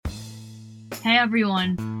Hey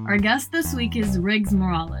everyone, our guest this week is Riggs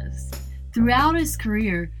Morales. Throughout his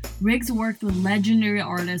career, Riggs worked with legendary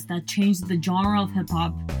artists that changed the genre of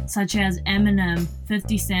hip-hop, such as Eminem,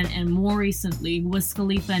 50 Cent, and more recently, Wiz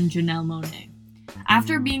Khalifa and Janelle Monáe.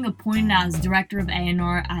 After being appointed as director of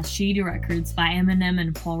A&R at Shady Records by Eminem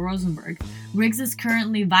and Paul Rosenberg, Riggs is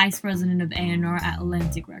currently vice president of A&R at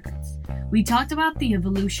Atlantic Records. We talked about the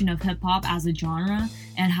evolution of hip-hop as a genre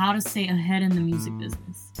and how to stay ahead in the music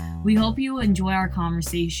business. We hope you enjoy our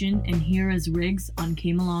conversation, and here is Riggs on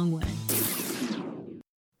Came a Long Way.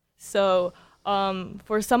 So,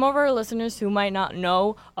 for some of our listeners who might not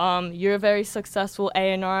know, you're a very successful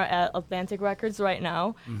A&R at Atlantic Records right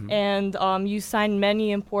now, and you signed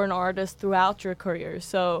many important artists throughout your career.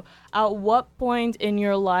 So, at what point in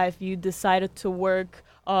your life you decided to work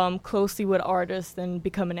closely with artists and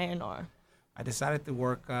become an A&R? I decided to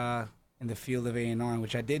work in the field of A&R,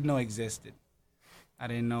 which I didn't know existed. I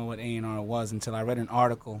didn't know what A&R was until I read an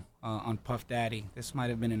article on Puff Daddy. This might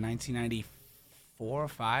have been in 1994 or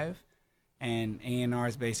 5. And A&R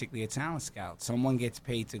is basically a talent scout. Someone gets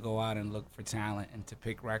paid to go out and look for talent and to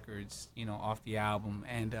pick records, off the album.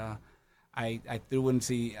 And I threw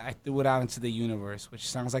it out into the universe, which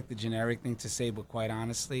sounds like the generic thing to say, but quite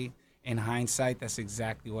honestly, in hindsight, that's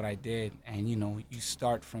exactly what I did. And you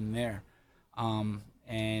start from there.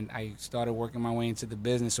 And I started working my way into the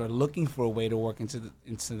business, or looking for a way to work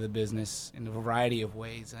into the business in a variety of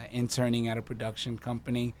ways. Interning at a production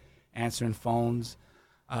company, answering phones.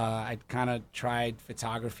 I kind of tried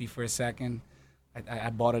photography for a second. I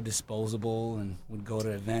bought a disposable and would go to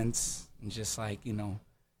events and just hey,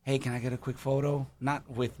 can I get a quick photo? Not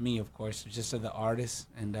with me, of course, just of the artist.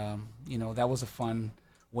 And that was a fun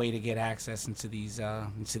way to get access into these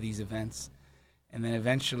events. And then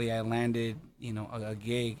eventually I landed, a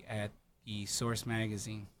gig at the Source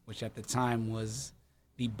magazine, which at the time was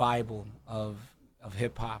the Bible of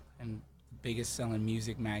hip hop and biggest selling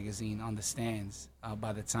music magazine on the stands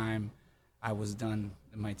by the time I was done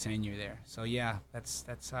in my tenure there. So yeah, that's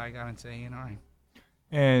how I got into A&R.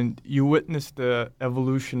 And you witnessed the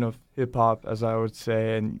evolution of hip hop, as I would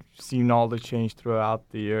say, and seen all the change throughout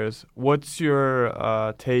the years. What's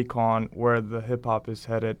your take on where the hip hop is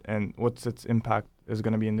headed, and what's its impact is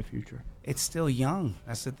going to be in the future? It's still young.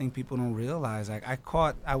 That's the thing people don't realize.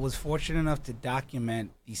 I was fortunate enough to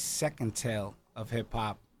document the second tail of hip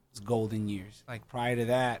hop. Golden years. Like prior to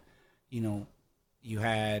that, you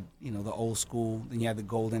had, the old school, then you had the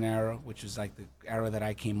golden era, which was like the era that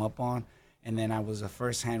I came up on. And then I was a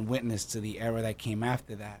first-hand witness to the era that came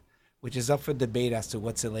after that, which is up for debate as to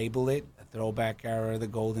what to label it, the throwback era, the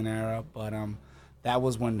golden era. But that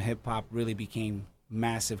was when hip-hop really became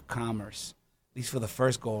massive commerce, at least for the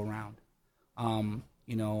first go-around.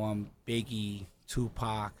 Biggie,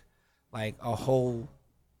 Tupac, like a whole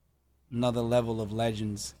another level of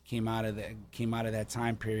legends came out of that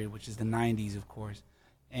time period, which is the 90s, of course.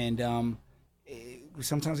 And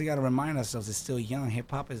sometimes we got to remind ourselves it's still young.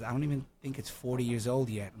 Hip-hop I don't even think it's 40 years old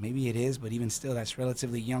yet. Maybe it is, but even still, that's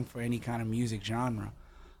relatively young for any kind of music genre.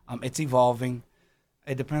 It's evolving.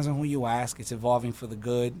 It depends on who you ask. It's evolving for the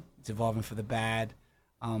good. It's evolving for the bad.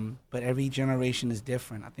 But every generation is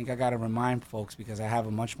different. I think I got to remind folks, because I have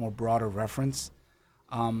a much more broader reference.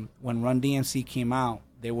 When Run DMC came out,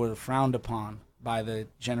 they were frowned upon by the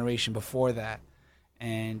generation before that.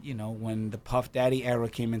 And, when the Puff Daddy era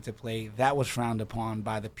came into play, that was frowned upon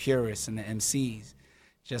by the purists and the MCs.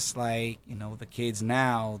 Just like, the kids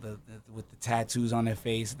now, with the tattoos on their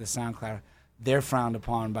face, the SoundCloud, they're frowned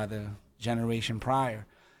upon by the generation prior.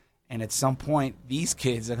 And at some point, these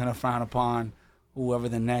kids are going to frown upon whoever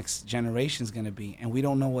the next generation is going to be. And we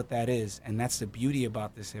don't know what that is. And that's the beauty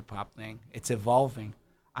about this hip-hop thing. It's evolving.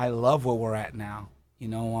 I love where we're at now.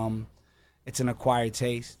 It's an acquired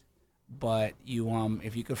taste, but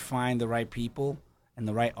if you could find the right people and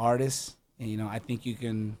the right artists, I think you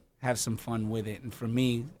can have some fun with it. And for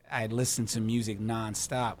me, I listen to music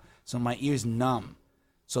nonstop, so my ear's numb.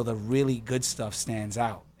 So the really good stuff stands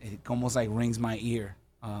out. It almost like rings my ear.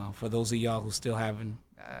 For those of y'all who still haven't,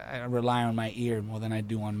 I rely on my ear more than I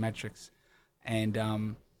do on metrics. And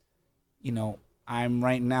I'm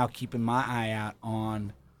right now keeping my eye out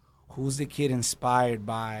on who's the kid inspired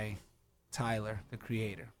by Tyler, the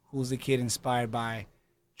Creator? Who's the kid inspired by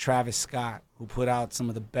Travis Scott, who put out some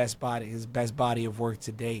of his best body of work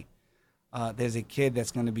to date? There's a kid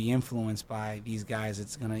that's going to be influenced by these guys.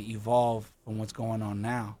 It's going to evolve from what's going on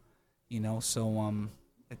now, So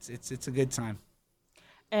it's a good time.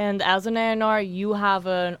 And as an A&R, you have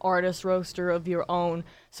an artist roster of your own.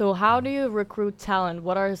 So how do you recruit talent?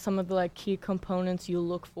 What are some of the key components you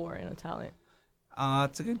look for in a talent?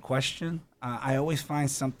 It's a good question. I always find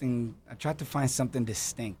something. I try to find something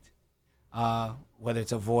distinct, whether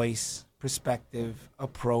it's a voice, perspective,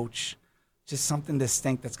 approach, just something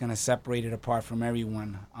distinct that's going to separate it apart from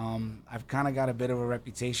everyone. I've kind of got a bit of a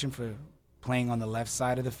reputation for playing on the left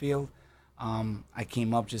side of the field. I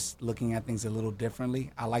came up just looking at things a little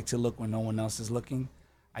differently. I like to look when no one else is looking.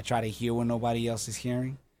 I try to hear when nobody else is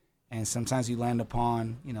hearing, and sometimes you land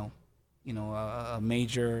upon, a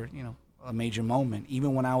major moment.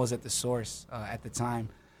 Even when I was at the Source at the time,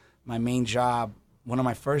 my main job, one of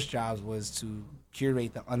my first jobs, was to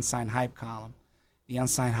curate the Unsigned Hype column. The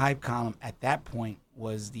Unsigned Hype column at that point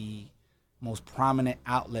was the most prominent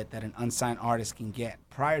outlet that an unsigned artist can get.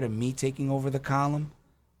 Prior to me taking over the column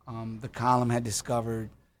had discovered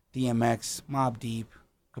DMX, Mobb Deep,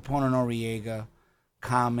 Capone Noriega,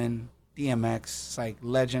 Common, DMX. It's like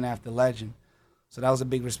legend after legend. So that was a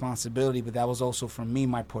big responsibility, but that was also for me,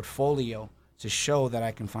 my portfolio, to show that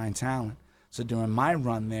I can find talent. So during my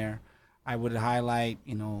run there, I would highlight,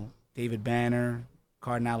 David Banner,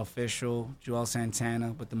 Cardinal Official, Joel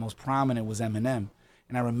Santana, but the most prominent was Eminem.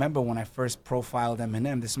 And I remember when I first profiled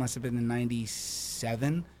Eminem, this must have been in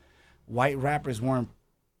 '97, white rappers weren't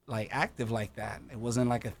active like that. It wasn't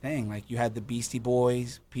like a thing. Like, you had the Beastie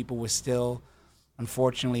Boys, people were still,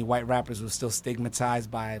 unfortunately, white rappers were still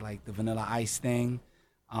stigmatized by the Vanilla Ice thing.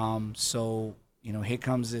 So, here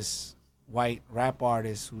comes this white rap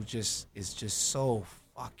artist who is just so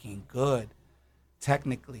fucking good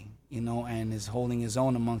technically, and is holding his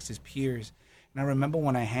own amongst his peers. And I remember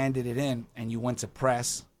when I handed it in and you went to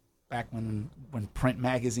press, back when print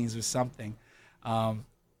magazines was something,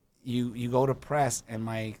 you go to press, and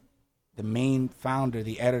the main founder,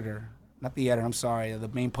 the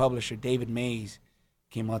main publisher, David Mays,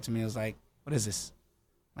 came up to me and was like, "What is this?"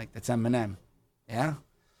 Like, "That's Eminem." "Yeah?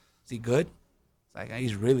 Is he good?" It's like,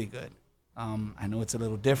 "He's really good." I know it's a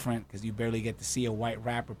little different because you barely get to see a white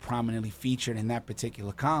rapper prominently featured in that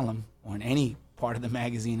particular column or in any part of the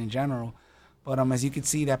magazine in general. But as you can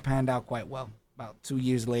see, that panned out quite well. About 2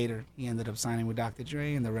 years later, he ended up signing with Dr.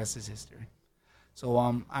 Dre, and the rest is history. So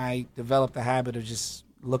I developed a habit of just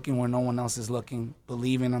looking where no one else is looking,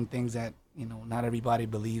 believing on things that not everybody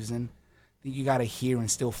believes in. I think you got to hear and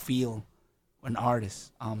still feel an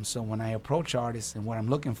artist. So when I approach artists and what I'm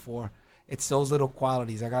looking for, it's those little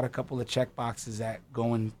qualities. I got a couple of check boxes that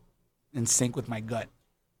go in sync with my gut,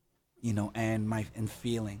 and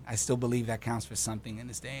feeling. I still believe that counts for something in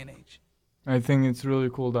this day and age. I think it's really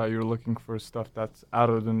cool that you're looking for stuff that's out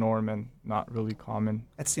of the norm and not really common.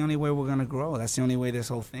 That's the only way we're gonna grow. That's the only way this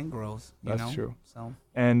whole thing grows. That's true. So.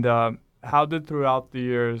 And how did throughout the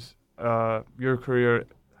years your career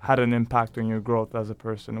had an impact on your growth as a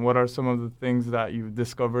person? What are some of the things that you've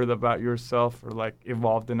discovered about yourself or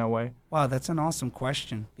evolved in a way? Wow, that's an awesome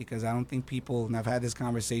question, because I don't think people, and I've had this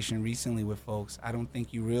conversation recently with folks, I don't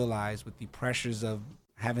think you realize with the pressures of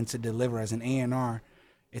having to deliver as an A&R,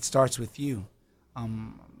 it starts with you.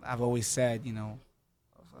 I've always said,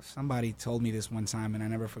 somebody told me this one time and I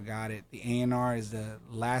never forgot it. The A&R is the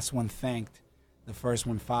last one thanked, the first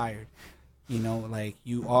one fired. You're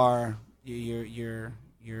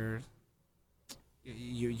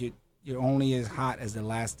only as hot as the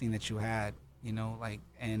last thing that you had,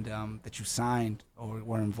 that you signed or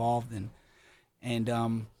were involved in.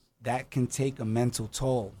 And that can take a mental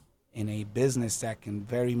toll in a business that can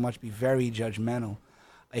very much be very judgmental.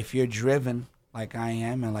 If you're driven, like I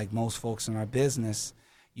am, and like most folks in our business,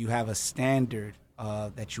 you have a standard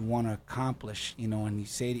that you want to accomplish, and you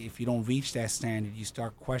say if you don't reach that standard, you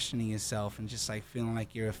start questioning yourself and just feeling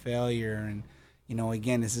like you're a failure. And,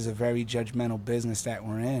 again, this is a very judgmental business that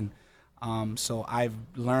we're in. So I've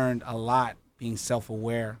learned a lot being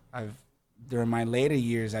self-aware. During my later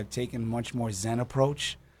years, I've taken a much more Zen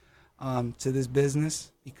approach to this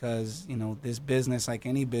business, because, this business, like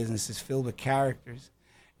any business, is filled with characters.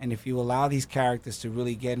 And if you allow these characters to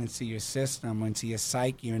really get into your system or into your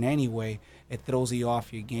psyche or in any way, it throws you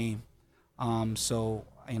off your game. So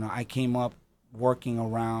I came up working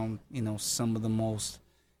around, some of the most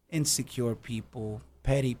insecure people,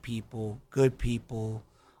 petty people, good people,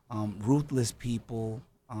 ruthless people,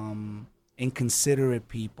 inconsiderate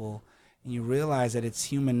people. And you realize that it's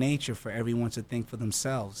human nature for everyone to think for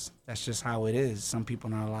themselves. That's just how it is. Some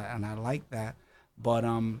people are not like that. But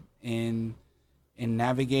in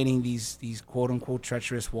navigating these quote-unquote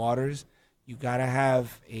treacherous waters, you got to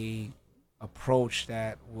have a approach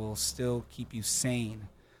that will still keep you sane.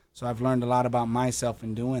 So I've learned a lot about myself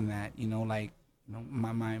in doing that. My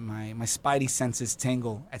spidey senses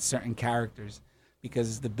tingle at certain characters,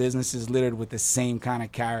 because the business is littered with the same kind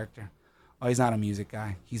of character. Oh, he's not a music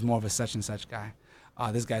guy. He's more of a such and such guy.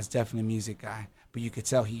 Oh, this guy's definitely a music guy. but you could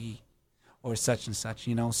tell he or such and such,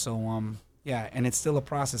 you know. So yeah, and it's still a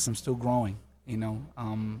process. I'm still growing, you know,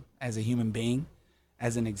 as a human being,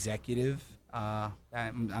 as an executive.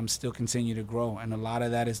 I'm still continue to grow, and a lot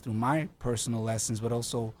of that is through my personal lessons, but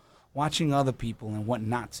also watching other people and what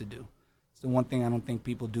not to do. It's the one thing I don't think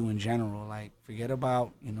people do in general. Like, forget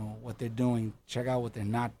about, you know, what they're doing. Check out what they're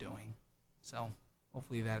not doing. So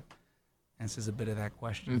hopefully that answers a bit of that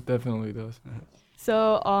question. It definitely does.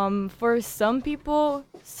 So for some people,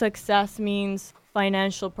 success means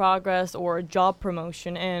financial progress or job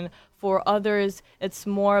promotion, and for others, it's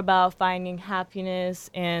more about finding happiness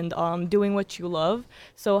and doing what you love.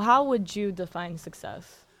 So how would you define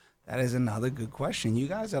success? That is another good question. You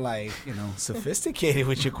guys are like, you know, sophisticated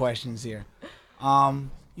with your questions here.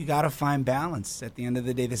 You got to find balance. At the end of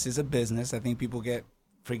the day, this is a business. I think people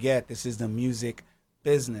forget this is the music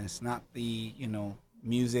business, not the, you know,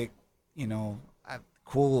 music, you know,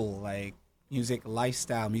 cool, like music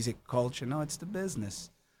lifestyle, music culture. No, it's the business.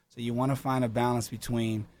 So you want to find a balance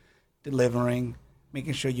between delivering,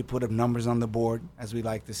 making sure you put up numbers on the board, as we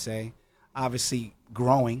like to say, obviously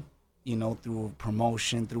growing, you know, through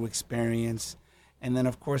promotion, through experience, and then,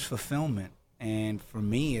 of course, fulfillment. And for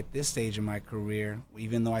me, at this stage of my career,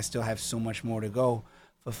 even though I still have so much more to go,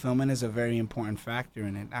 fulfillment is a very important factor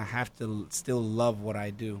in it. I have to still love what I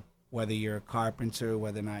do, whether you're a carpenter,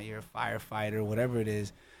 whether or not you're a firefighter, whatever it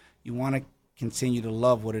is. You want to continue to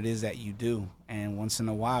love what it is that you do. And once in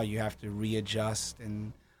a while, you have to readjust,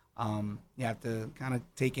 and you have to kind of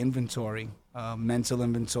take inventory, mental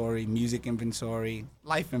inventory, music inventory,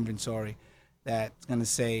 life inventory, that's going to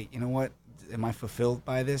say, you know what, am I fulfilled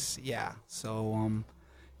by this? Yeah. So,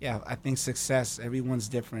 yeah, I think success, everyone's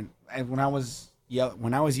different. And when I was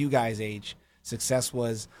you guys' age, success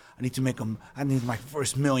was, I need my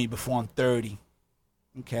first million before I'm 30.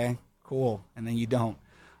 Okay, cool. And then you don't.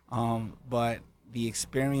 But the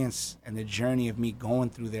experience and the journey of me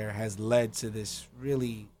going through there has led to this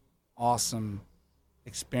really awesome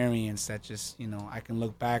experience that just, you know, I can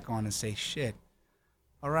look back on and say, shit,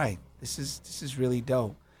 all right, this is really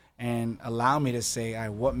dope, and allow me to say,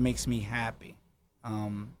 what makes me happy,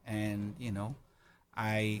 and, you know,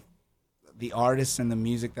 the artists and the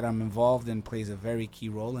music that I'm involved in plays a very key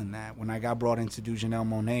role in that. When I got brought in to do Janelle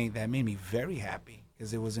Monáe, that made me very happy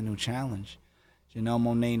because it was a new challenge. Janelle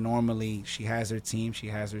Monáe, normally she has her team, she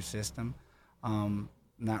has her system,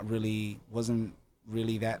 wasn't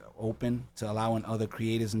really that open to allowing other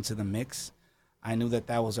creatives into the mix. I knew that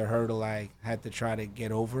was a hurdle I had to try to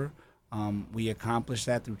get over. We accomplished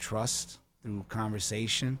that through trust, through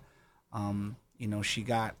conversation. You know, she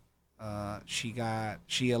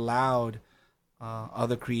allowed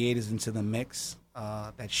other creators into the mix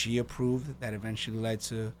that she approved, that eventually led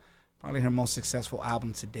to probably her most successful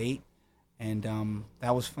album to date. And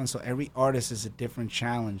that was fun. So every artist is a different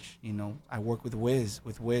challenge. You know, I work with Wiz.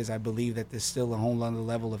 With Wiz, I believe that there's still a whole other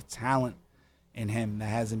level of talent in him that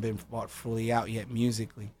hasn't been brought fully out yet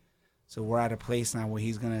musically. So we're at a place now where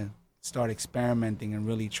he's going to start experimenting and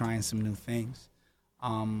really trying some new things.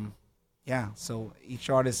 Yeah, so each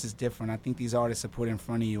artist is different. I think these artists are put in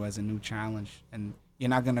front of you as a new challenge, and you're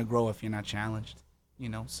not going to grow if you're not challenged, you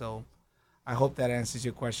know. So I hope that answers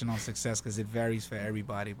your question on success, because it varies for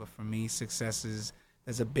everybody. But for me, there's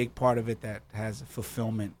a big part of it that has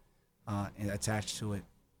fulfillment attached to it,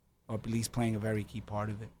 or at least playing a very key part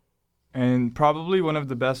of it. And probably one of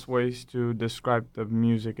the best ways to describe the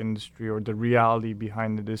music industry or the reality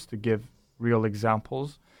behind it is to give real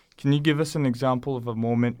examples. Can you give us an example of a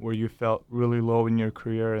moment where you felt really low in your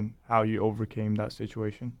career and how you overcame that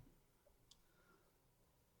situation?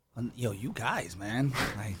 Yo, you guys, man,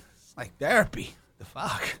 it's like therapy. The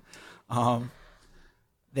fuck?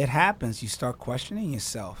 That happens. You start questioning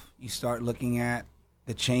yourself. You start looking at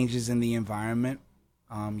the changes in the environment.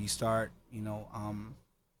 You start,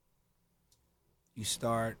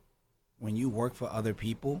 when you work for other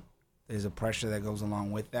people, there's a pressure that goes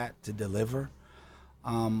along with that to deliver.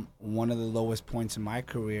 One of the lowest points in my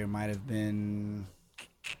career might have been,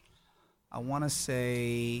 I want to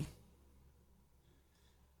say,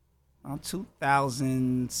 around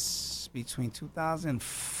between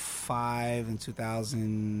 2005 and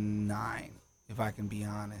 2009, if I can be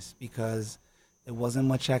honest, because there wasn't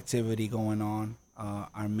much activity going on.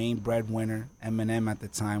 Our main breadwinner, Eminem, at the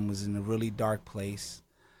time, was in a really dark place.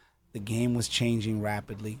 The game was changing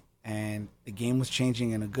rapidly. And the game was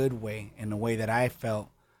changing in a good way, in a way that I felt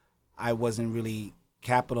I wasn't really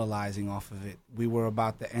capitalizing off of it. We were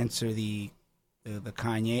about to enter the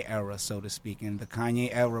Kanye era, so to speak. And the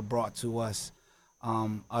Kanye era brought to us,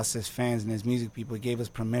 us as fans and as music people, it gave us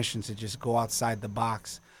permission to just go outside the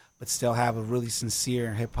box, but still have a really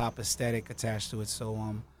sincere hip hop aesthetic attached to it. So,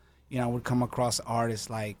 I would come across artists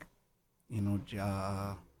like, Kid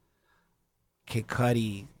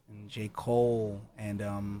Cudi and J. Cole and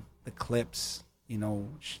the Clips.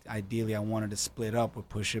 Ideally I wanted to split up with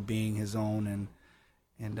Pusha being his own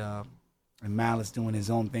and Malice doing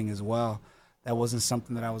his own thing as well. That wasn't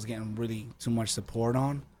something that I was getting really too much support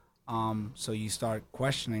on. So you start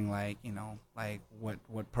questioning,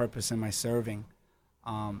 what purpose am I serving?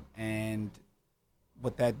 And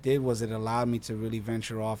what that did was it allowed me to really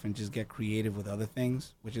venture off and just get creative with other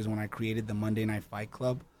things, which is when I created the Monday Night Fight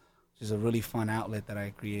Club, which is a really fun outlet that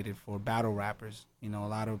I created for battle rappers. A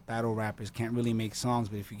lot of battle rappers can't really make songs,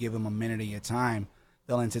 but if you give them a minute of your time,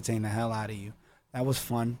 they'll entertain the hell out of you. That was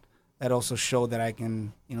fun. That also showed that I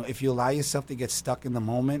can, if you allow yourself to get stuck in the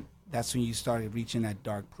moment, that's when you start reaching that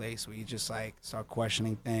dark place where you just start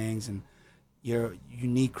questioning things, and you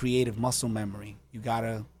need creative muscle memory. You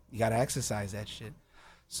gotta exercise that shit.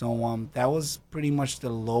 So that was pretty much the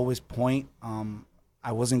lowest point.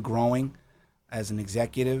 I wasn't growing as an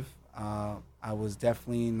executive. I was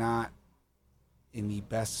definitely not in the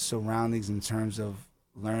best surroundings in terms of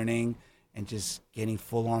learning and just getting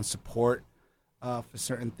full-on support for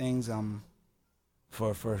certain things,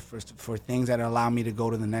 for things that allow me to go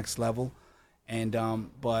to the next level. And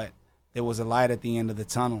but there was a light at the end of the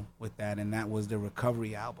tunnel with that, and that was the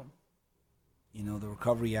Recovery album. The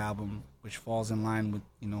Recovery album, which falls in line with,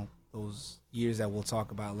 those years that we'll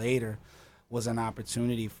talk about later, was an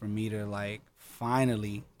opportunity for me to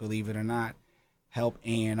finally, believe it or not, help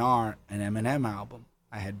A&R an Eminem album.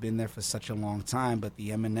 I had been there for such a long time, but the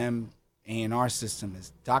Eminem A&R system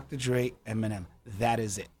is Dr. Dre, Eminem. That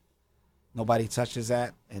is it. Nobody touches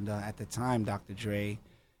that. And at the time, Dr. Dre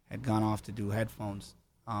had gone off to do headphones.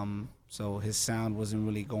 So his sound wasn't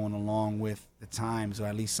really going along with the times, or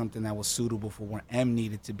at least something that was suitable for where M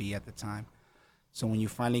needed to be at the time. So when you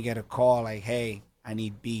finally get a call like, hey, I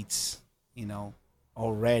need beats,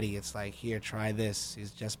 already it's like, here, try this.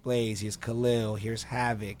 Here's Just Blaze, here's Khalil, here's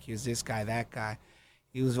Havoc, here's this guy, that guy.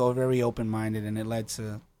 He was all very open-minded, and it led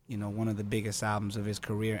to, one of the biggest albums of his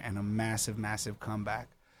career and a massive, massive comeback.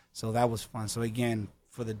 So that was fun. So again,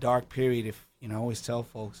 for the dark period, I always tell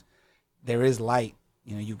folks, there is light.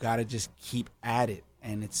 You got to just keep at it.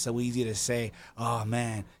 And it's so easy to say, oh,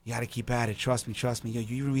 man, you got to keep at it. Trust me. You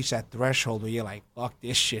even reach that threshold where you're like, fuck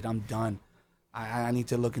this shit, I'm done. I need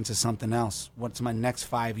to look into something else. What's my next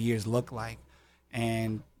 5 years look like?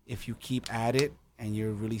 And if you keep at it and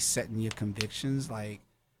you're really setting your convictions,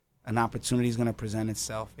 an opportunity is going to present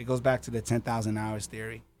itself. It goes back to the 10,000 hours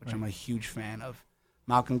theory, which right. I'm a huge fan of.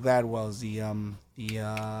 Malcolm Gladwell's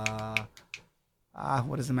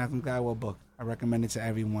what is the Malcolm Gladwell book? I recommend it to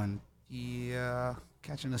everyone.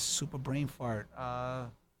 Catching a super brain fart.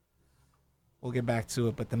 We'll get back to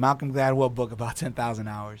it, but the Malcolm Gladwell book about 10,000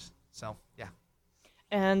 hours. So, yeah.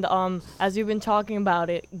 And as you've been talking about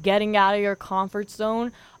it, getting out of your comfort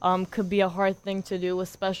zone could be a hard thing to do,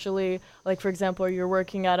 especially, for example, you're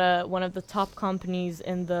working at one of the top companies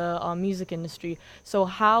in the music industry. So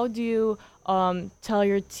how do you tell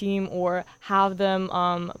your team or have them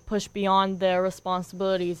push beyond their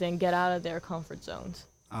responsibilities and get out of their comfort zones?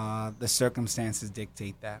 The circumstances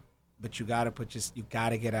dictate that. But you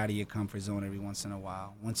gotta get out of your comfort zone every once in a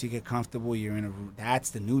while. Once you get comfortable, that's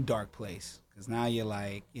the new dark place. Because now you're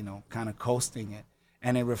kind of coasting it.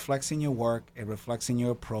 And it reflects in your work, it reflects in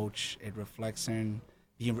your approach, it reflects in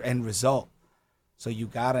the end result. So you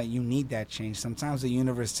need that change. Sometimes the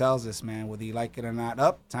universe tells us, man, whether you like it or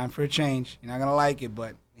not, time for a change. You're not gonna like it,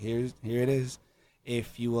 but here it is.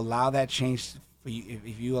 If you allow that change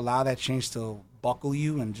if you allow that change to buckle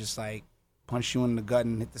you and just punch you in the gut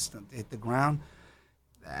and hit the ground,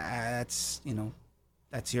 that's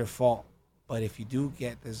your fault. But if you do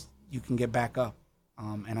get this, you can get back up.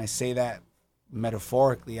 And I say that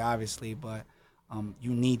metaphorically, obviously, but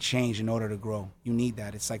you need change in order to grow. You need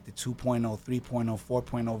that. It's like the 2.0, 3.0,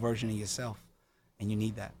 4.0 version of yourself, and you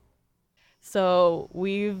need that. So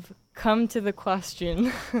we've come to the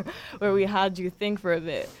question where we had you think for a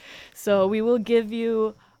bit. So we will give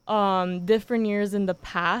you different years in the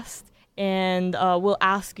past, and we'll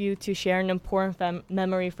ask you to share an important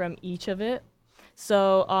memory from each of it.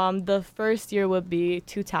 So the first year would be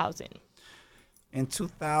 2000. In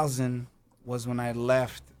 2000 was when I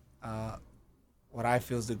left what I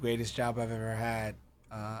feel is the greatest job I've ever had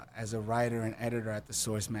as a writer and editor at The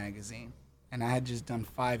Source magazine. And I had just done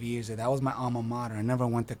 5 years there. That was my alma mater. I never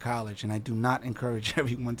went to college, and I do not encourage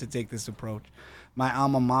everyone to take this approach. My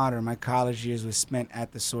alma mater, my college years was spent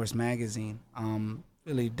at The Source magazine,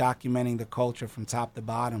 really documenting the culture from top to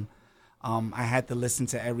bottom. I had to listen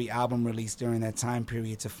to every album release during that time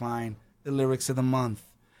period to find the lyrics of the month,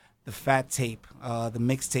 the fat tape, the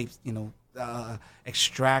mixtapes,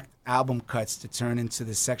 extract album cuts to turn into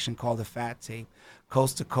this section called the fat tape,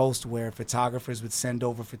 coast to coast, where photographers would send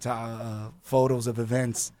over photos of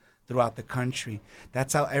events throughout the country.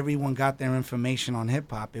 That's how everyone got their information on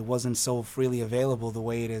hip hop. It wasn't so freely available the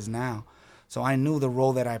way it is now. So I knew the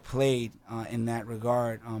role that I played in that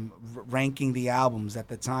regard, ranking the albums at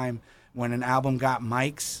the time. When an album got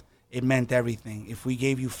mics, it meant everything. If we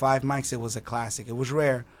gave you 5 mics, it was a classic. It was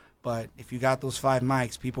rare, but if you got those 5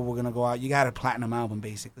 mics, people were going to go out. You got a platinum album,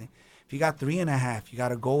 basically. If you got 3.5, you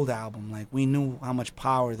got a gold album. Like, we knew how much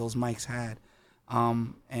power those mics had.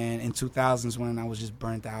 And in 2000s, when I was just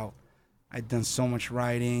burnt out, I'd done so much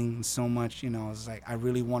writing, so much, I was like, I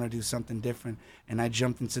really want to do something different. And I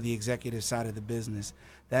jumped into the executive side of the business.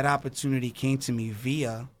 That opportunity came to me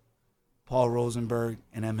via Paul Rosenberg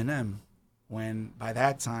and Eminem, when by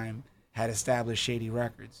that time had established Shady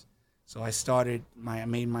Records. So I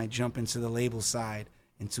made my jump into the label side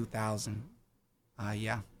in 2000.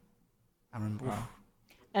 I remember. Wow.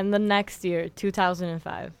 And the next year,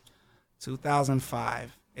 2005.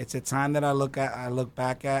 2005. It's a time that I look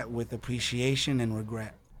back at with appreciation and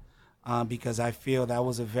regret, because I feel that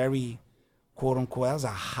was a very, quote unquote, that was a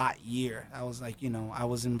hot year. I was like, I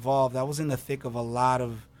was involved. I was in the thick of a lot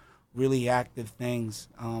of really active things,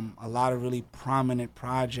 a lot of really prominent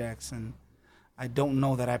projects, and I don't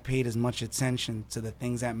know that I paid as much attention to the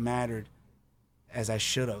things that mattered as I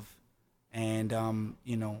should have. And,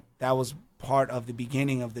 that was part of the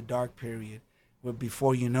beginning of the dark period, where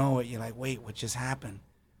before you know it, you're like, wait, what just happened?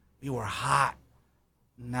 We were hot.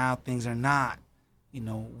 Now things are not.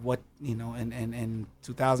 And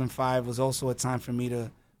 2005 was also a time for me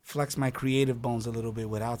to flex my creative bones a little bit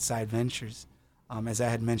with outside ventures. As I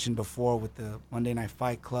had mentioned before, with the Monday Night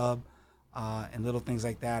Fight Club and little things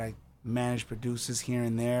like that. I managed producers here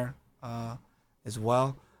and there as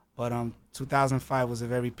well. But 2005 was a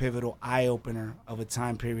very pivotal eye-opener of a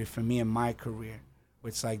time period for me in my career. Where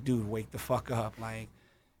it's like, dude, wake the fuck up. Like,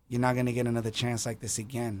 you're not going to get another chance like this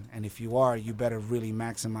again. And if you are, you better really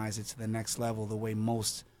maximize it to the next level the way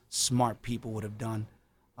most smart people would have done.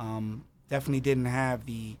 Definitely didn't have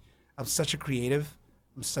I'm such a creative.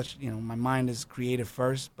 My mind is creative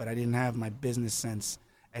first, but I didn't have my business sense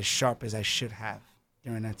as sharp as I should have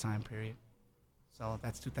during that time period. So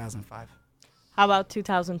that's 2005. How about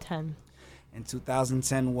 2010? And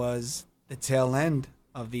 2010 was the tail end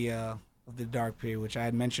of the dark period, which I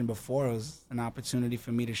had mentioned before. It was an opportunity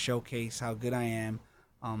for me to showcase how good I am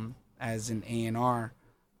as an A&R.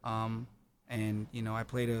 And, I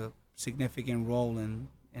played a significant role in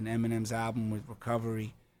Eminem's album with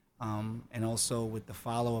Recovery, and also with the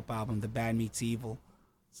follow-up album, The Bad Meets Evil.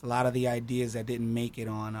 So a lot of the ideas that didn't make it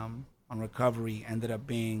on Recovery ended up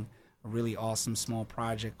being a really awesome small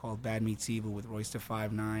project called Bad Meets Evil with Royce da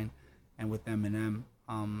 5'9" and with Eminem.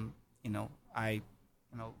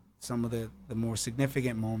 Some of the more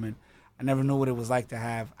significant moment, I never knew what it was like to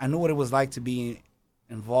have. I knew what it was like to be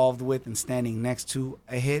involved with and standing next to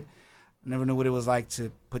a hit. I never knew what it was like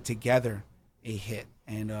to put together a hit.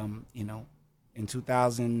 And, in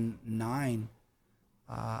 2009,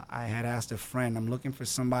 I had asked a friend, I'm looking for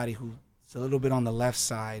somebody who's a little bit on the left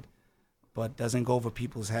side, but doesn't go over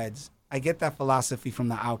people's heads. I get that philosophy from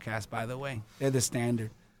the Outkast, by the way. They're the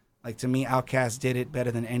standard. Like, to me, Outkast did it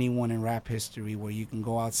better than anyone in rap history, where you can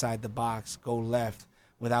go outside the box, go left,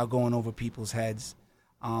 without going over people's heads.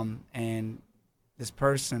 And this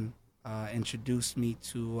person introduced me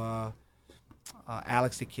to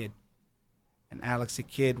Alex the Kid. And Alex the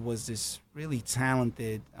Kid was this really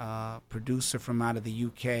talented producer from out of the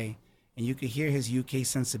UK. And you could hear his UK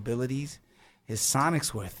sensibilities. His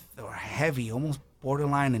sonics were heavy, almost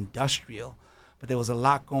borderline industrial. But there was a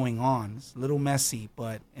lot going on. It's a little messy,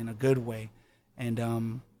 but in a good way.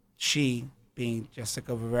 And she, being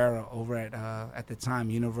Jessica Rivera over at the time,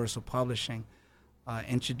 Universal Publishing,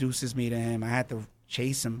 introduces me to him. I had to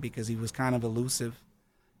chase him because he was kind of elusive.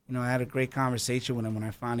 I had a great conversation with him when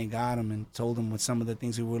I finally got him and told him what some of the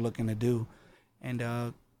things we were looking to do. And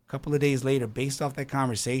a couple of days later, based off that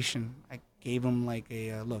conversation, I gave him like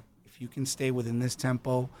a, look, if you can stay within this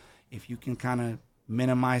tempo, if you can kind of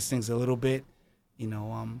minimize things a little bit,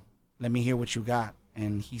 let me hear what you got.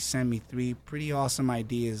 And he sent me 3 pretty awesome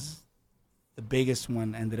ideas. The biggest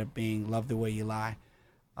one ended up being Love the Way You Lie,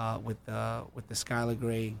 with the Skylar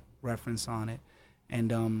Grey reference on it.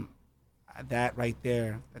 And that right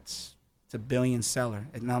there, it's a billion seller.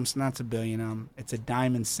 No, it's not a billion. It's a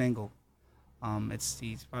diamond single.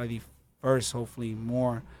 It's probably the first, hopefully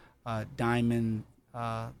more, diamond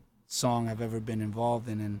song I've ever been involved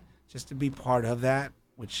in. And just to be part of that,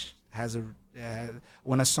 which has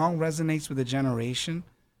when a song resonates with a generation,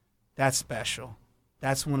 that's special.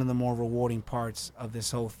 That's one of the more rewarding parts of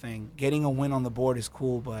this whole thing. Getting a win on the board is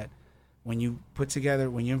cool, but when you're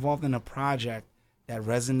involved in a project that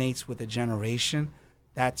resonates with a generation,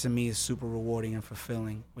 that to me is super rewarding and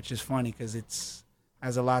fulfilling, which is funny because it's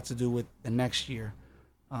has a lot to do with the next year,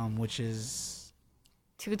 which is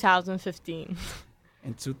 2015.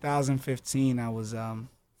 In 2015, I was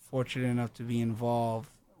fortunate enough to be involved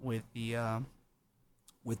with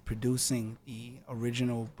with producing the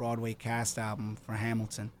original Broadway cast album for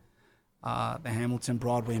Hamilton, the Hamilton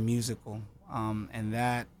Broadway musical, and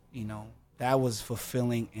that that was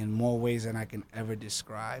fulfilling in more ways than I can ever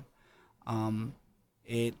describe.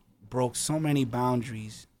 It broke so many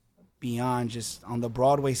boundaries beyond just on the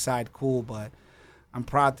Broadway side, cool, but I'm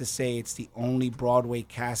proud to say it's the only Broadway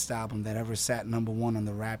cast album that ever sat #1 on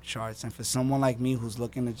the rap charts. And for someone like me who's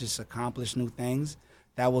looking to just accomplish new things,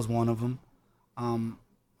 that was one of them.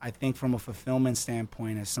 I think from a fulfillment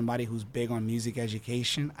standpoint, as somebody who's big on music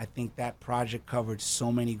education, I think that project covered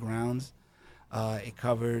so many grounds. It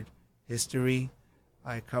covered history,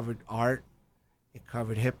 it covered art, it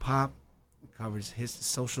covered hip-hop, it covers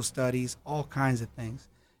social studies, all kinds of things.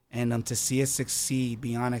 And to see it succeed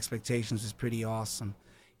beyond expectations was pretty awesome.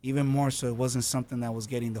 Even more so, it wasn't something that was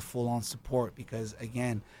getting the full-on support because,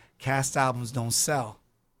 again, cast albums don't sell.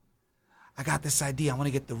 I got this idea. I want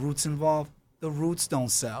to get the Roots involved. The Roots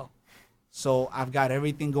don't sell. So I've got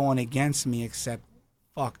everything going against me except,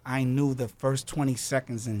 I knew the first 20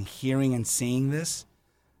 seconds in hearing and seeing this,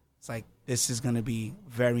 it's like, this is going to be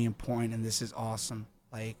very important and this is awesome.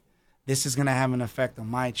 Like, this is going to have an effect on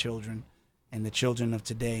my children and the children of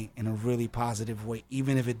today in a really positive way,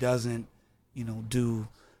 even if it doesn't, do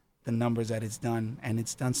the numbers that it's done. And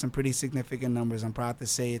it's done some pretty significant numbers. I'm proud to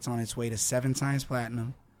say it's on its way to 7 times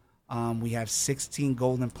platinum. We have 16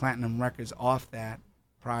 gold and platinum records off that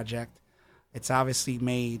project. It's obviously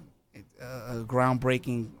made a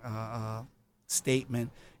groundbreaking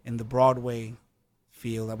statement in the Broadway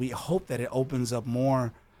field. We hope that it opens up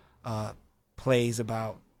more plays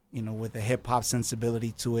about, with a hip-hop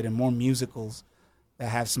sensibility to it and more musicals that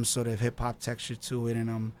have some sort of hip-hop texture to it.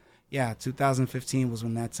 And 2015 was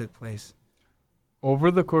when that took place.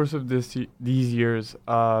 Over the course of these years,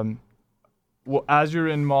 as you're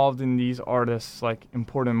involved in these artists'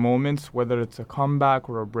 important moments, whether it's a comeback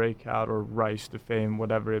or a breakout or rise to fame,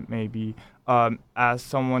 whatever it may be, as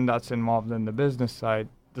someone that's involved in the business side,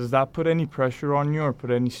 does that put any pressure on you or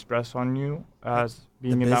put any stress on you as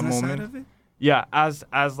being in that moment? Side of it? Yeah, as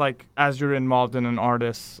you're involved in an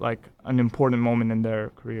artist's an important moment in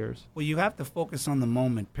their careers. Well, you have to focus on the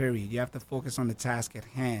moment, period. You have to focus on the task at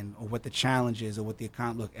hand or what the challenge is or what the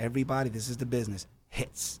account. Look, everybody, this is the business.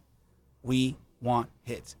 Hits. We want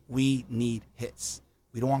hits. We need hits.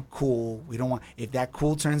 We don't want cool. If that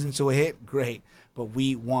cool turns into a hit, great. But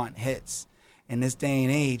we want hits. In this day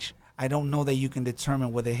and age, I don't know that you can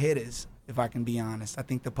determine what a hit is, if I can be honest. I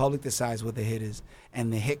think the public decides what the hit is.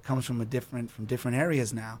 And the hit comes from different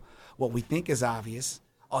areas now. What we think is obvious,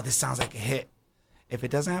 this sounds like a hit. If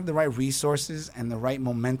it doesn't have the right resources and the right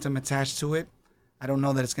momentum attached to it, I don't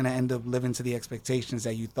know that it's going to end up living to the expectations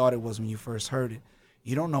that you thought it was when you first heard it.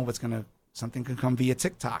 You don't know something could come via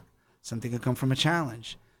TikTok. Something could come from a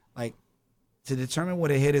challenge. To determine what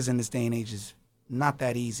a hit is in this day and age is not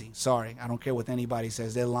that easy. Sorry, I don't care what anybody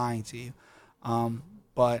says. They're lying to you.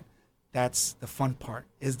 But that's the fun part,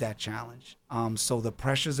 is that challenge. So the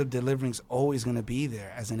pressures of delivering is always going to be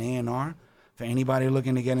there. As an A&R, for anybody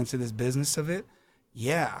looking to get into this business of it,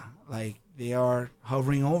 they are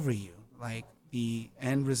hovering over you. The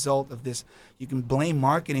end result of this, you can blame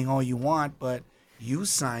marketing all you want, but you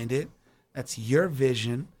signed it. That's your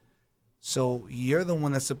vision. So you're the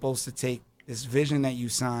one that's supposed to take this vision that you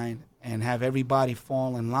signed and have everybody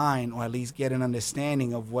fall in line or at least get an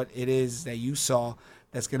understanding of what it is that you saw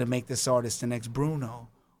that's going to make this artist the next Bruno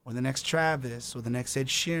or the next Travis or the next Ed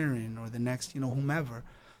Sheeran or the next, whomever.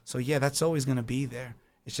 So, that's always going to be there.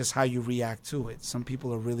 It's just how you react to it. Some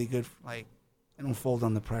people are really good, they don't fold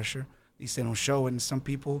under pressure. At least they don't show it. And some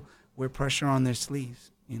people wear pressure on their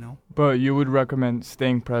sleeves. But you would recommend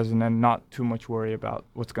staying present and not too much worry about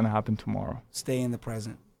what's going to happen tomorrow. Stay in the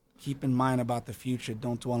present. Keep in mind about the future.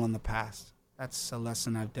 Don't dwell on the past. That's a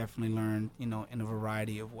lesson I've definitely learned, in a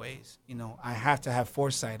variety of ways. I have to have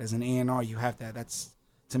foresight. As an A&R, you have to. That's,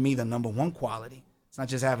 to me, the number one quality. It's not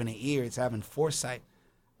just having an ear. It's having foresight.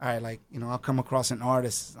 All right, I'll come across an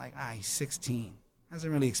artist, he's 16.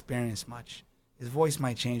 Hasn't really experienced much. His voice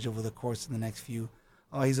might change over the course of the next few.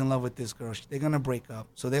 Oh, he's in love with this girl. They're going to break up.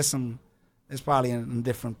 So there's probably a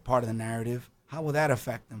different part of the narrative. How will that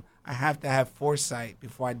affect them? I have to have foresight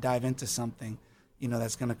before I dive into something,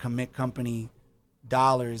 that's going to commit company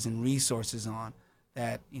dollars and resources on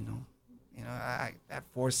that. That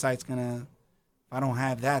foresight's gonna. If I don't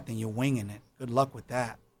have that, then you're winging it. Good luck with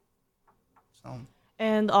that. So.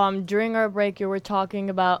 And during our break, you were talking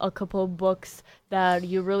about a couple of books that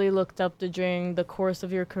you really looked up to during the course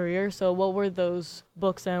of your career. So what were those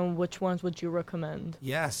books and which ones would you recommend?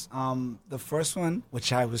 Yes. The first one,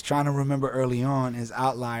 which I was trying to remember early on, is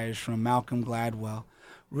Outliers from Malcolm Gladwell.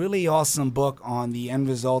 Really awesome book on the end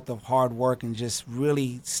result of hard work and just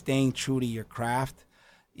really staying true to your craft.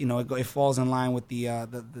 It falls in line with the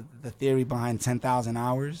theory behind 10,000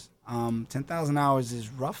 hours. 10,000 hours is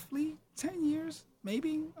roughly 10 years.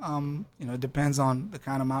 Maybe, it depends on the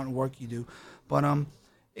kind of mountain work you do. But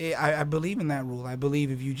I believe in that rule. I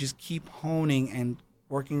believe if you just keep honing and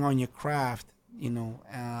working on your craft,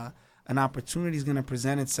 an opportunity is going to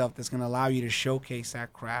present itself that's going to allow you to showcase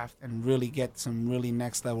that craft and really get some really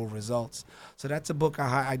next level results. So that's a book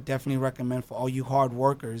I definitely recommend for all you hard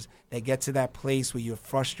workers that get to that place where you're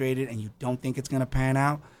frustrated and you don't think it's going to pan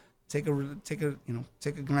out. Take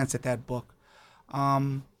a glance at that book.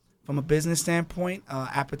 From a business standpoint,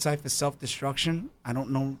 Appetite for Self-Destruction. I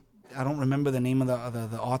don't remember the name of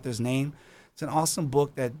the author's name. It's an awesome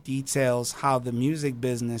book that details how the music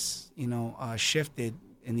business, shifted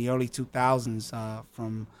in the early 2000s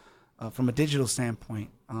from a digital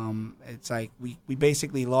standpoint. It's like we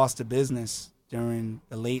basically lost the business during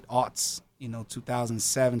the late aughts,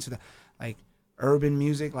 2007. Like urban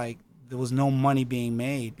music, like there was no money being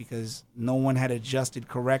made because no one had adjusted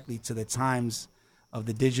correctly to the times of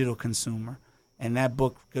the digital consumer. And that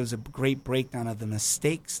book gives a great breakdown of the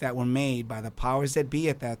mistakes that were made by the powers that be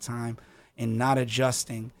at that time in not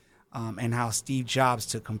adjusting, and how Steve Jobs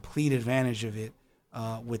took complete advantage of it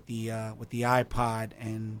with the iPod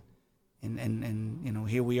and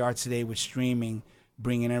here we are today with streaming,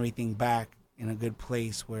 bringing everything back in a good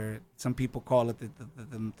place where some people call it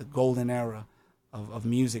the golden era of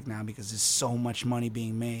music now because there's so much money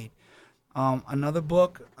being made. Another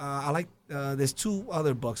book I like. There's two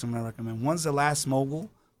other books I'm going to recommend. One's The Last Mogul,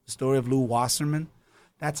 the story of Lew Wasserman.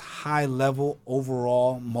 That's high level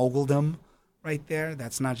overall moguldom right there.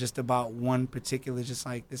 That's not just about one particular. Just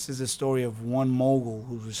like this is a story of one mogul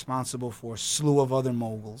who's responsible for a slew of other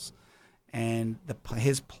moguls, and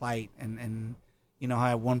his plight and how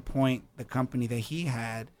at one point the company that he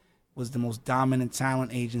had was the most dominant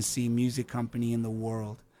talent agency music company in the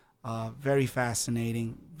world. Very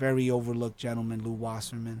fascinating, very overlooked gentleman, Lew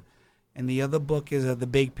Wasserman. And the other book is The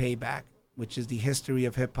Big Payback, which is the history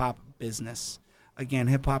of hip-hop business. Again,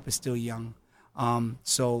 hip-hop is still young,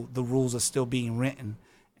 so the rules are still being written.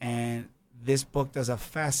 And this book does a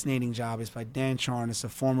fascinating job. It's by Dan Charnas, a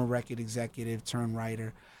former record executive turned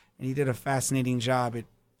writer. And he did a fascinating job at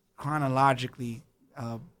chronologically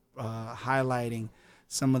highlighting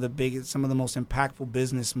some of the most impactful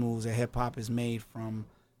business moves that hip-hop has made from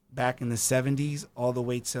back in the 70s all the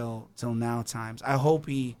way till now times. I hope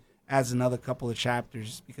he adds another couple of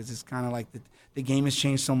chapters because it's kind of like the game has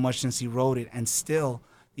changed so much since he wrote it, and still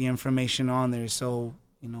the information on there is so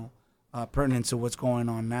pertinent to what's going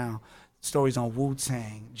on now. Stories on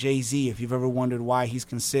Wu-Tang, Jay-Z, if you've ever wondered why he's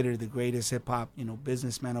considered the greatest hip-hop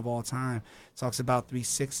businessman of all time. Talks about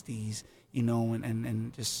 360s,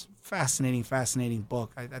 and just fascinating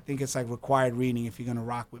book. I think it's like required reading if you're going to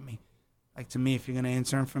rock with me. Like, to me, if you're going to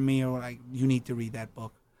intern for me, or like, you need to read that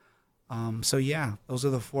book. So yeah, those are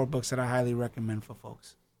the 4 books that I highly recommend for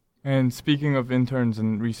folks. And speaking of interns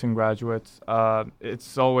and recent graduates,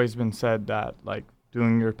 it's always been said that like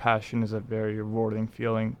doing your passion is a very rewarding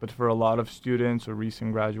feeling. But for a lot of students or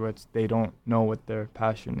recent graduates, they don't know what their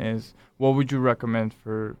passion is. What would you recommend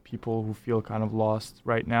for people who feel kind of lost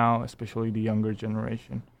right now, especially the younger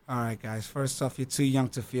generation? All right, guys. First off, you're too young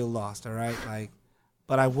to feel lost. All right,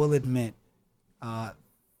 but I will admit,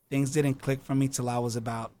 things didn't click for me till I was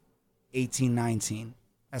about 18, 19.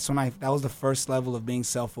 That's when that was the first level of being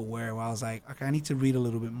self-aware, where I was like, okay, I need to read a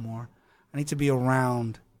little bit more. I need to be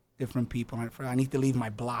around different people. I need to leave my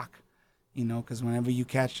block, because whenever you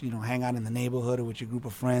hang out in the neighborhood or with your group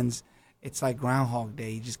of friends, it's like Groundhog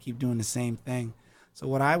Day. You just keep doing the same thing. So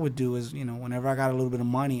what I would do is, whenever I got a little bit of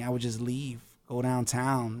money, I would just leave, go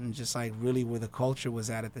downtown, and just like really where the culture was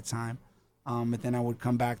at the time. But then I would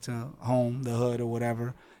come back to home, the hood or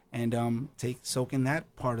whatever, and soak in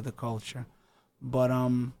that part of the culture. But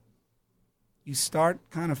you start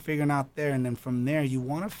kind of figuring out there, and then from there you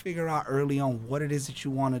want to figure out early on what it is that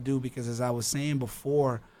you want to do, because as I was saying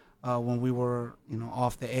before, when we were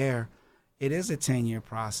off the air, it is a 10-year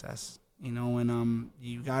process, and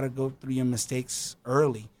you got to go through your mistakes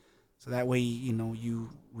early. So that way, you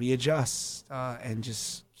readjust and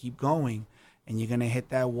just keep going. And you're going to hit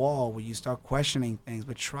that wall where you start questioning things.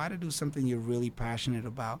 But try to do something you're really passionate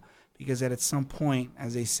about, because at some point,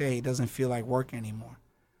 as they say, it doesn't feel like work anymore.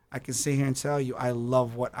 I can sit here and tell you I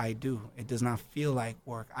love what I do. It does not feel like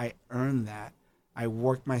work. I earned that. I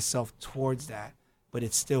worked myself towards that. But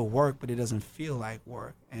it's still work, but it doesn't feel like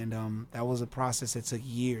work. And that was a process that took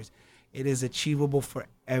years. It is achievable for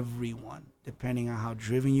everyone, depending on how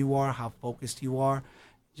driven you are, how focused you are,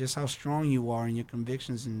 just how strong you are in your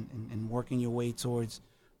convictions and working your way towards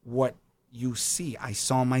what you see. I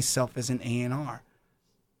saw myself as an A&R.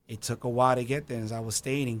 It took a while to get there. As I was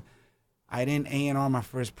stating, I didn't A&R my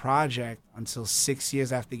first project until 6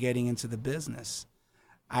 years after getting into the business.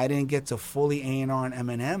 I didn't get to fully A&R an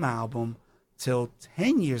Eminem album till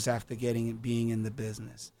 10 years after being in the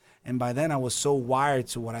business. And by then I was so wired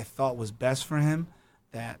to what I thought was best for him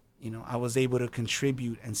that, I was able to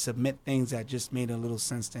contribute and submit things that just made a little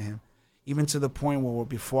sense to him. Even to the point where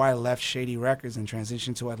before I left Shady Records and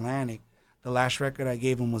transitioned to Atlantic, the last record I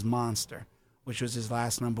gave him was Monster, which was his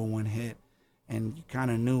last #1 hit. And you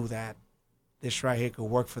kind of knew that this right here could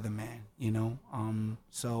work for the man,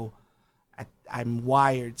 So I'm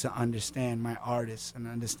wired to understand my artists and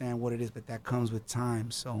understand what it is, but that comes with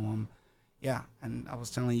time. So, yeah, and I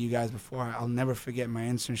was telling you guys before, I'll never forget my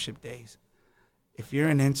internship days. If you're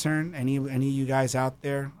an intern, any of you guys out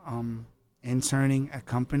there interning at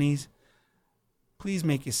companies, please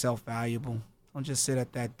make yourself valuable. Don't just sit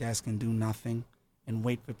at that desk and do nothing and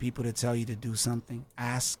wait for people to tell you to do something.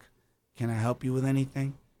 Ask, can I help you with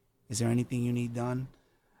anything? Is there anything you need done?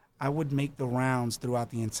 I would make the rounds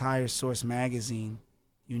throughout the entire Source magazine.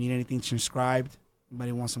 You need anything transcribed?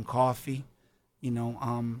 Anybody want some coffee?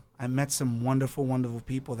 I met some wonderful, wonderful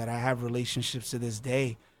people that I have relationships to this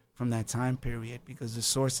day from that time period, because the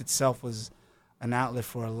Source itself was an outlet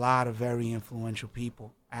for a lot of very influential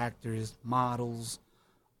people, actors, models,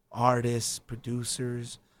 artists,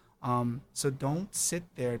 producers. So don't sit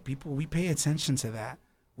there. People, we pay attention to that.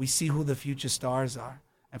 We see who the future stars are.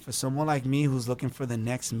 And for someone like me who's looking for the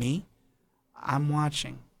next me, I'm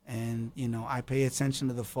watching. And, I pay attention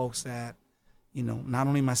to the folks that, not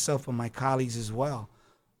only myself, but my colleagues as well.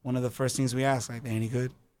 One of the first things we ask, like, they any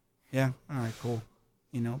good? Yeah? All right, cool.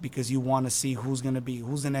 Because you want to see who's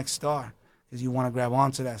the next star. Because you want to grab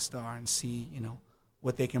onto that star and see,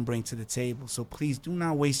 what they can bring to the table. So please do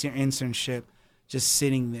not waste your internship just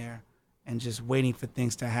sitting there and just waiting for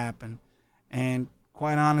things to happen. And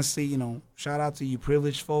quite honestly, shout out to you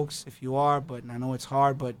privileged folks if you are, but I know it's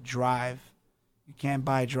hard, but drive. You can't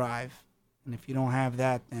buy drive. And if you don't have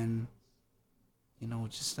that, then,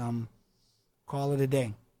 just call it a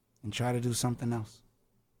day and try to do something else.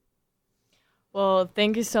 Well,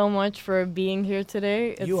 thank you so much for being here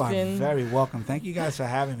today. You are very welcome. Thank you guys for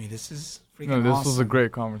having me. This is freaking This awesome. was a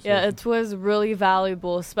great conversation. Yeah, it was really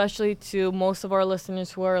valuable, especially to most of our listeners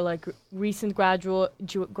who are like recent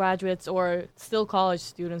graduates or still college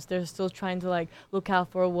students. They're still trying to look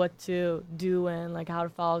out for what to do and how to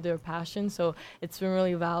follow their passion. So it's been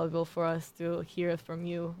really valuable for us to hear from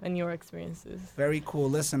you and your experiences. Very cool.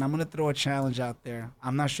 Listen, I'm going to throw a challenge out there.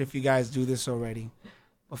 I'm not sure if you guys do this already.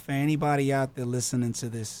 But for anybody out there listening to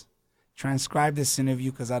this, transcribe this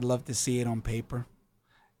interview because I'd love to see it on paper.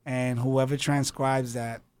 And whoever transcribes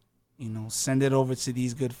that, send it over to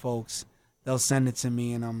these good folks. They'll send it to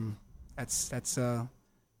me, and I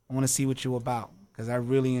want to see what you're about because I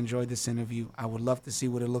really enjoyed this interview. I would love to see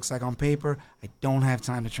what it looks like on paper. I don't have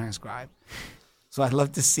time to transcribe. So I'd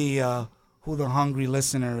love to see who the hungry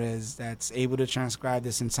listener is that's able to transcribe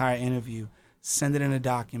this entire interview. Send it in a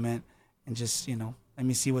document and just, let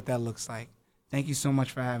me see what that looks like. Thank you so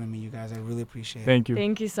much for having me, you guys. I really appreciate it. Thank you.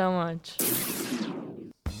 Thank you so much.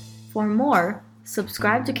 For more,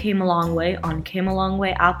 subscribe to Came a Long Way on Came a Long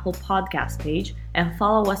Way Apple podcast page and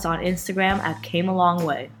follow us on Instagram at Came a Long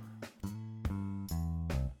Way.